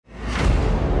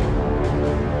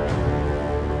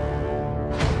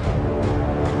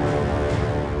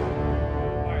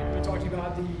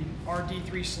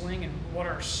D3 sling and what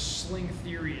our sling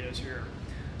theory is here.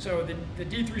 So the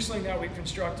D3 sling that we've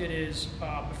constructed is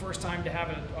the first time to have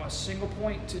a single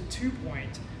point to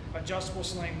 2-point adjustable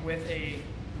sling with a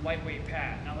lightweight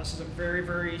pad. Now this is a very,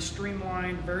 very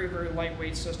streamlined, very, very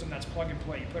lightweight system that's plug and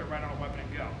play. You put it right on a weapon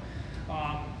and go.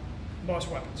 Most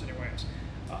weapons anyways.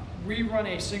 We run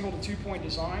a single to 2-point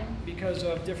design because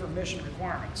of different mission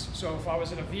requirements. So if I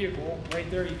was in a vehicle, right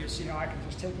there you can see how I can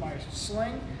just take my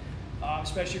sling,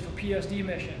 especially for PSD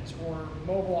missions or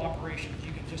mobile operations.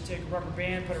 You can just take a rubber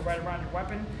band, put it right around your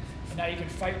weapon, and now you can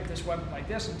fight with this weapon like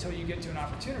this until you get to an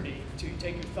opportunity to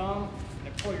take your thumb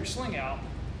and pull your sling out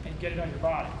and get it on your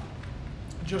body.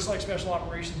 Just like special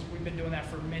operations, we've been doing that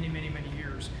for many, many, many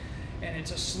years. And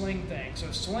it's a sling thing.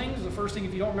 So sling is the first thing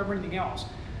if you don't remember anything else.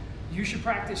 You should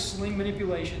practice sling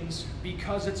manipulations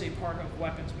because it's a part of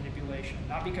weapons manipulation,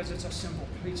 not because it's a simple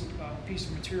piece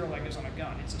of material like is on a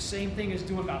gun. It's the same thing as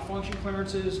doing malfunction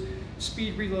clearances,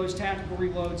 speed reloads, tactical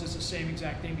reloads. It's the same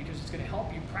exact thing because it's going to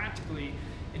help you practically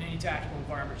in any tactical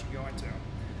environment you go into.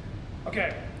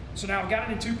 Okay, so now I've got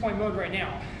it in 2-point mode right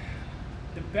now.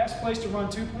 The best place to run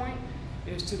 2-point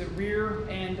is to the rear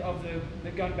end of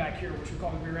the gun back here, which we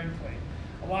call the rear end plate.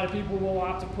 A lot of people will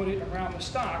opt to put it around the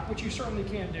stock, which you certainly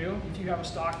can do if you have a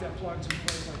stock that plugs in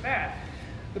place like that.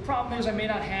 The problem is I may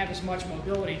not have as much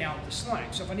mobility now with the sling.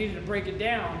 So if I needed to break it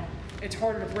down, it's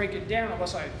harder to break it down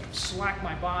unless I slack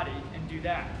my body and do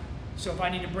that. So if I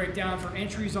need to break down for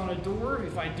entries on a door,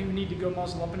 if I do need to go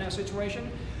muzzle up in that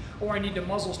situation, or I need to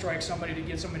muzzle strike somebody to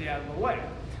get somebody out of the way,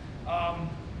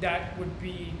 that would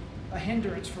be a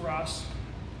hindrance for us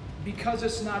because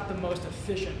it's not the most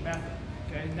efficient method.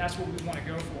 Okay, and that's what we want to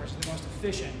go for, is the most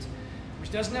efficient,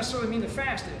 which doesn't necessarily mean the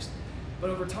fastest, but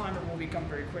over time it will become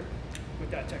very quick with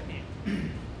that technique.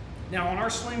 Now on our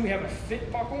sling we have a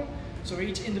fit buckle, so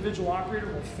each individual operator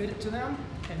will fit it to them,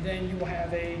 and then you will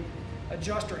have a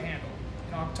adjuster handle,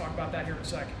 and I'll talk about that here in a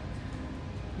second.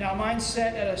 Now mine's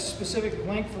set at a specific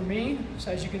length for me,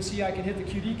 so as you can see I can hit the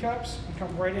QD cups and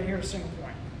come right in here to single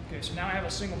point. Okay, so now I have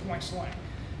a single point sling.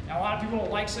 Now, a lot of people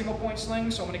don't like single point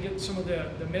slings, so I'm going to get some of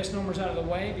the misnomers out of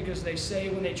the way because they say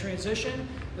when they transition,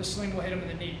 the sling will hit them in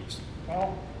the knees.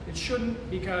 Well, it shouldn't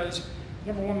because,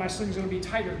 number one, my sling's going to be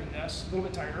tighter than this, a little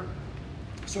bit tighter,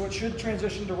 so it should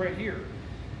transition to right here.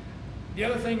 The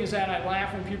other thing is that I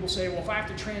laugh when people say, well, if I have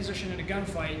to transition in a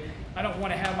gunfight, I don't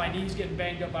want to have my knees getting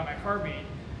banged up by my carbine.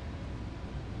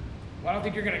 Well, I don't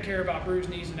think you're going to care about bruised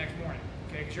knees the next morning,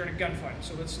 okay, because you're in a gunfight.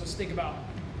 So let's think about,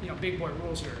 big boy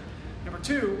rules here. Number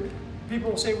two, people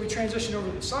will say we transition over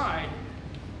to the side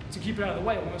to keep it out of the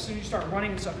way. Well, as soon as you start running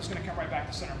and stuff, it's going to come right back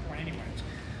to center point anyways.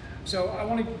 So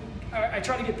I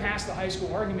try to get past the high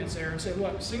school arguments there and say,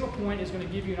 look, single point is going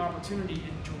to give you an opportunity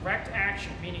in direct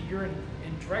action, meaning you're in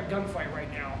direct gunfight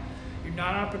right now. You're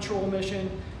not on a patrol mission.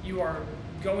 You are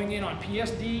going in on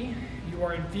PSD. You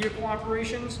are in vehicle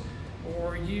operations,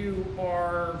 or you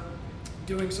are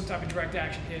doing some type of direct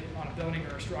action hit on a building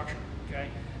or a structure. Okay.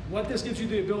 What this gives you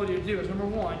the ability to do is, number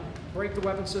one, break the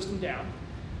weapon system down.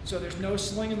 So there's no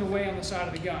sling in the way on the side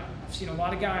of the gun. I've seen a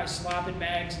lot of guys slopping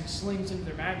mags and slings into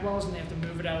their mag wells and they have to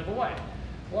move it out of the way.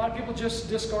 A lot of people just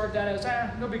discard that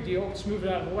as, no big deal, let's move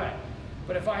it out of the way.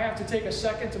 But if I have to take a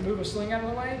second to move a sling out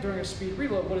of the way during a speed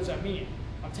reload, what does that mean?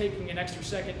 I'm taking an extra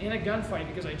second in a gunfight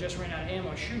because I just ran out of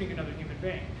ammo shooting another human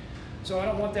being. So I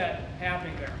don't want that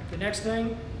happening there. The next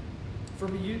thing, for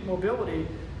mobility,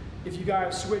 if you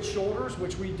guys switch shoulders,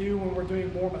 which we do when we're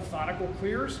doing more methodical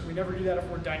clears, we never do that if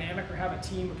we're dynamic or have a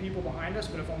team of people behind us,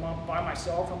 but if I'm by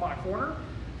myself, I'm on a corner,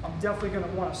 I'm definitely going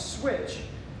to want to switch,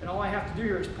 and all I have to do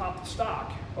here is pop the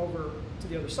stock over to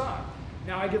the other side.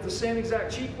 Now I get the same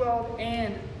exact cheek weld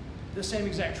and the same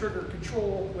exact trigger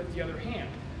control with the other hand.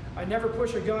 I never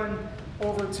push a gun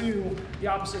over to the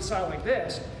opposite side like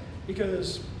this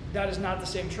because that is not the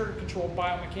same trigger control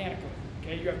biomechanically.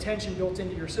 Okay, you have tension built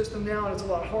into your system now, and it's a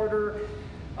lot harder.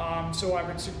 So I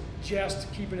would suggest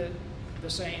keeping it the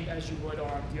same as you would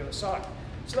on the other side.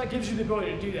 So that gives you the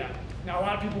ability to do that. Now, a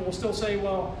lot of people will still say,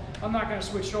 well, I'm not going to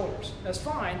switch shoulders. That's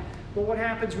fine, but what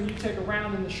happens when you take a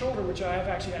round in the shoulder, which I have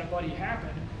actually had a buddy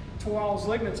happen, tore all his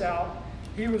ligaments out,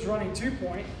 he was running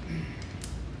 2-point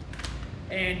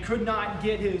and could not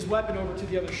get his weapon over to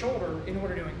the other shoulder in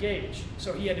order to engage.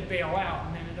 So he had to bail out,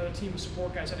 and then another team of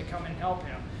support guys had to come in and help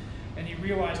him. And he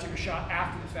realized he was shot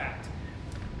after the fact.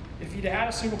 If he'd had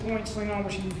a single point sling on,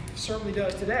 which he certainly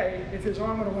does today, if his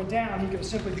arm would have went down, he could have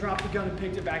simply dropped the gun and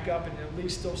picked it back up and at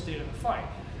least still stayed in the fight.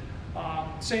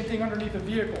 Same thing underneath a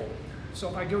vehicle. So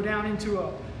if I go down into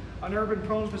an urban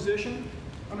prone position,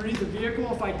 underneath the vehicle,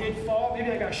 if I did fall,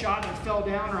 maybe I got shot and it fell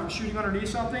down, or I'm shooting underneath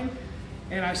something,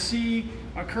 and I see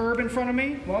a curb in front of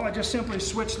me, well, I just simply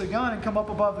switch the gun and come up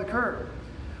above the curb.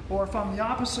 Or if I'm the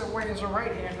opposite way as a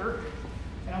right-hander,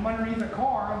 and I'm underneath a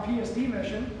car on PSD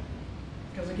mission,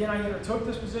 because again, I either took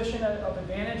this position of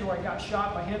advantage or I got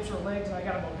shot by hips or legs and I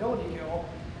got a mobility kill,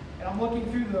 and I'm looking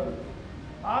through the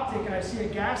optic and I see a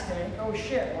gas tank, oh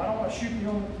shit, well, I don't want to shoot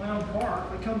my own car,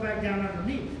 I come back down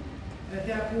underneath. And at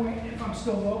that point, if I'm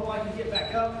still mobile, I can get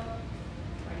back up,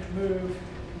 I can move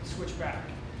and switch back.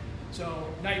 So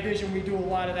night vision, we do a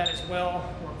lot of that as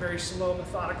well. We're very slow,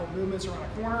 methodical movements around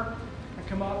a corner. I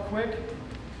come up quick,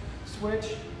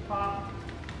 switch, pop,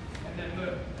 and then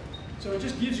move. So it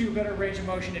just gives you a better range of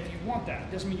motion if you want that.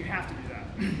 It doesn't mean you have to do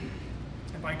that.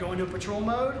 If I go into a patrol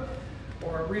mode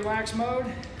or a relax mode,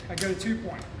 I go to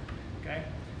 2-point, okay?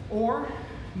 Or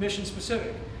mission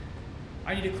specific.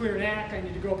 I need to clear an act, I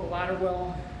need to go up a ladder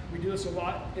well. We do this a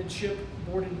lot in ship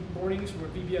boardings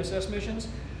with BBSS missions.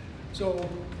 So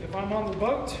if I'm on the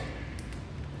boat,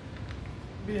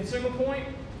 being single point,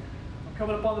 I'm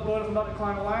coming up on the boat if I'm about to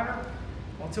climb a ladder,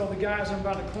 I'll tell the guys I'm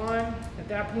about to climb. At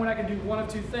that point I can do one of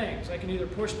two things. I can either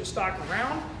push the stock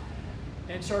around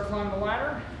and start climbing the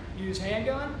ladder, use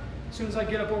handgun. As soon as I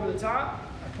get up over the top,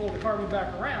 I pull the carbine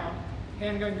back around,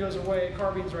 handgun goes away,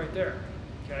 carbine's right there,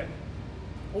 okay?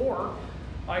 Or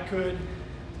I could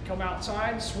come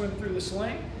outside, swim through the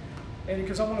sling, and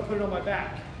because I want to put it on my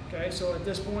back, okay? So at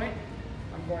this point,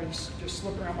 I'm going to just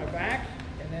slip around my back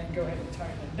and then go ahead and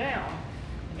tighten it down.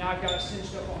 And now I've got it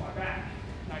cinched up on my back,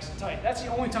 nice and tight. That's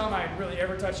the only time I really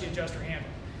ever touch the adjuster handle.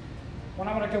 When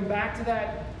I'm going to come back to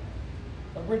that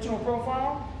original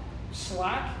profile,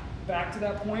 slack, back to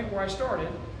that point where I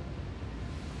started,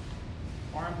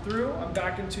 arm through, I'm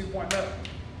back in 2-point mode.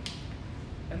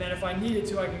 And then if I needed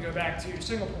to, I can go back to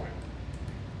single point.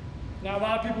 Now a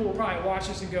lot of people will probably watch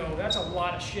this and go, that's a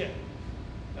lot of shit.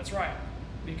 That's right,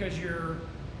 because you're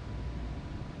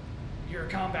a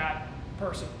combat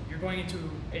person. You're going into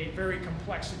a very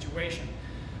complex situation.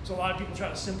 So a lot of people try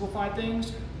to simplify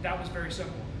things. That was very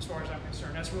simple as far as I'm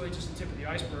concerned. That's really just the tip of the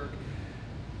iceberg.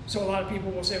 So a lot of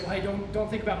people will say, well, hey, don't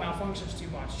think about malfunctions too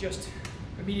much, just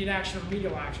immediate action or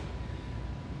remedial action.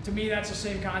 To me, that's the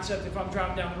same concept. If I'm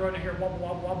driving down the road and I hear wobble,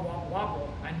 wobble, wobble, wobble,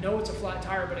 wobble, I know it's a flat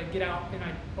tire, but I get out and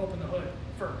I open the hood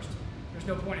first. There's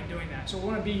no point in doing that. So we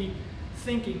want to be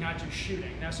thinking, not just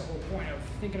shooting. That's the whole point of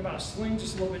thinking about a sling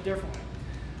just a little bit differently.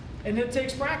 And it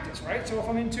takes practice, right? So if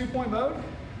I'm in 2-point mode,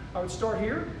 I would start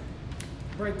here,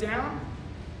 break down,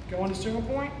 go into single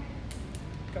point,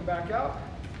 come back up,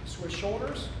 switch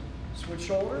shoulders,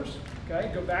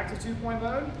 okay? Go back to 2-point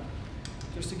mode,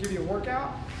 just to give you a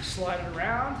workout, slide it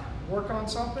around, work on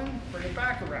something, bring it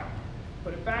back around,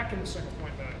 put it back into single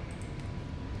point mode.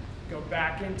 Go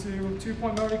back into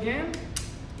 2-point mode again,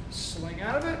 sling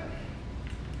out of it.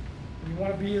 You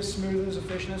want to be as smooth, as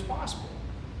efficient as possible.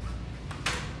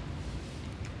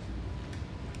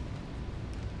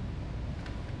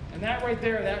 And that right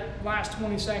there, that last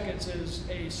 20 seconds is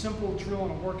a simple drill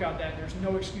and a workout that there's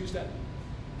no excuse that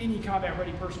any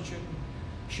combat-ready person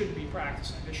shouldn't be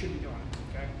practicing. They should be doing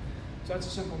it, okay? So that's a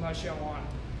simple nutshell on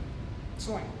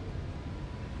sling.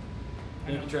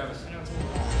 Thank you, Travis. I know it's a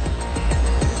little long.